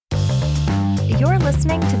You're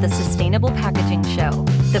listening to the Sustainable Packaging Show,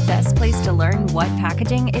 the best place to learn what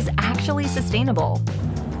packaging is actually sustainable.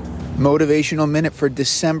 Motivational Minute for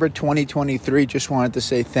December 2023. Just wanted to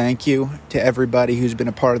say thank you to everybody who's been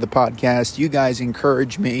a part of the podcast. You guys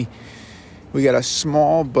encourage me. We got a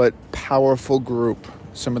small but powerful group.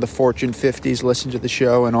 Some of the Fortune 50s listen to the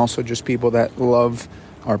show, and also just people that love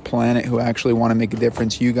our planet who actually want to make a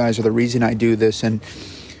difference. You guys are the reason I do this, and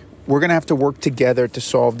we're going to have to work together to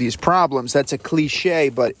solve these problems. That's a cliche,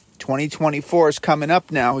 but 2024 is coming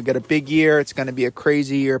up now. We got a big year. It's going to be a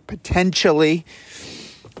crazy year potentially.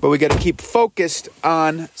 But we got to keep focused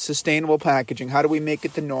on sustainable packaging. How do we make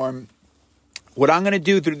it the norm? What I'm going to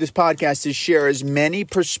do through this podcast is share as many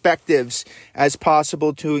perspectives as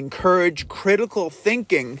possible to encourage critical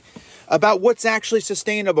thinking about what's actually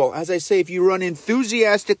sustainable. As I say, if you run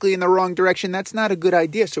enthusiastically in the wrong direction, that's not a good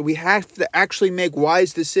idea. So we have to actually make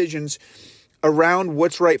wise decisions around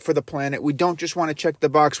what's right for the planet. We don't just want to check the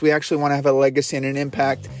box. We actually want to have a legacy and an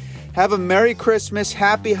impact. Have a Merry Christmas,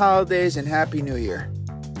 Happy Holidays, and Happy New Year.